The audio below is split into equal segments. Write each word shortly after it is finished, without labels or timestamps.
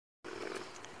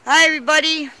Hi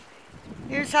everybody,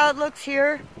 here's how it looks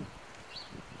here.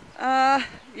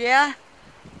 Yeah,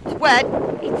 it's wet.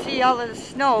 You can see all of the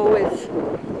snow is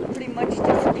pretty much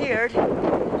disappeared.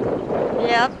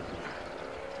 Yep,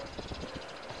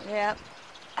 yep.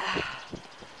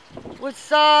 It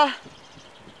was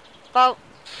about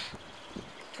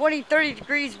 20, 30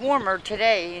 degrees warmer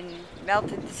today and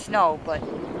melted the snow, but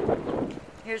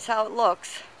here's how it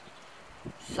looks.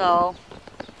 So,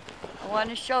 I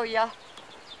want to show you.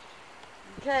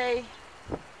 Okay.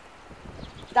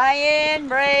 Diane,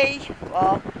 Ray,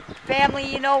 well,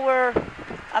 family, you know where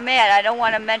I'm at. I don't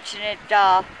want to mention it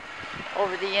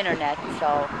over the internet,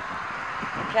 so,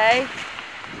 okay?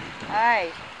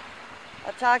 Alright,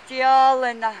 I'll talk to y'all,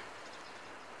 and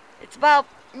it's about,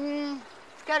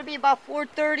 it's got to be about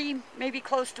 4:30, maybe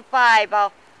close to 5.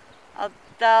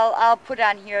 I'll put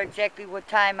on here exactly what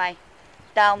time I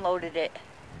downloaded it.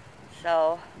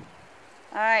 So,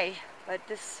 alright, but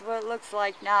this is what it looks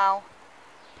like now.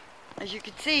 As you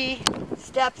can see,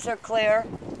 steps are clear.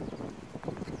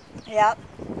 Yep,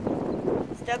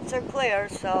 steps are clear,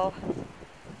 so,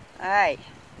 alright.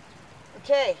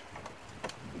 Okay,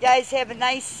 you guys have a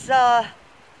nice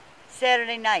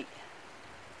Saturday night.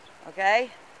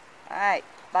 Okay? Alright,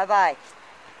 bye-bye.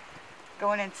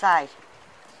 Going inside.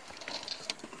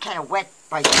 Kind of wet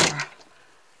right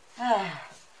there.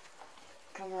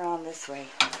 Come around this way.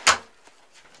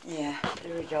 Yeah,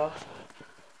 there we go.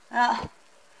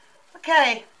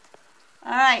 Okay.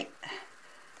 Alright.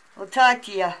 We'll talk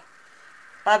to you.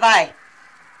 Bye-bye.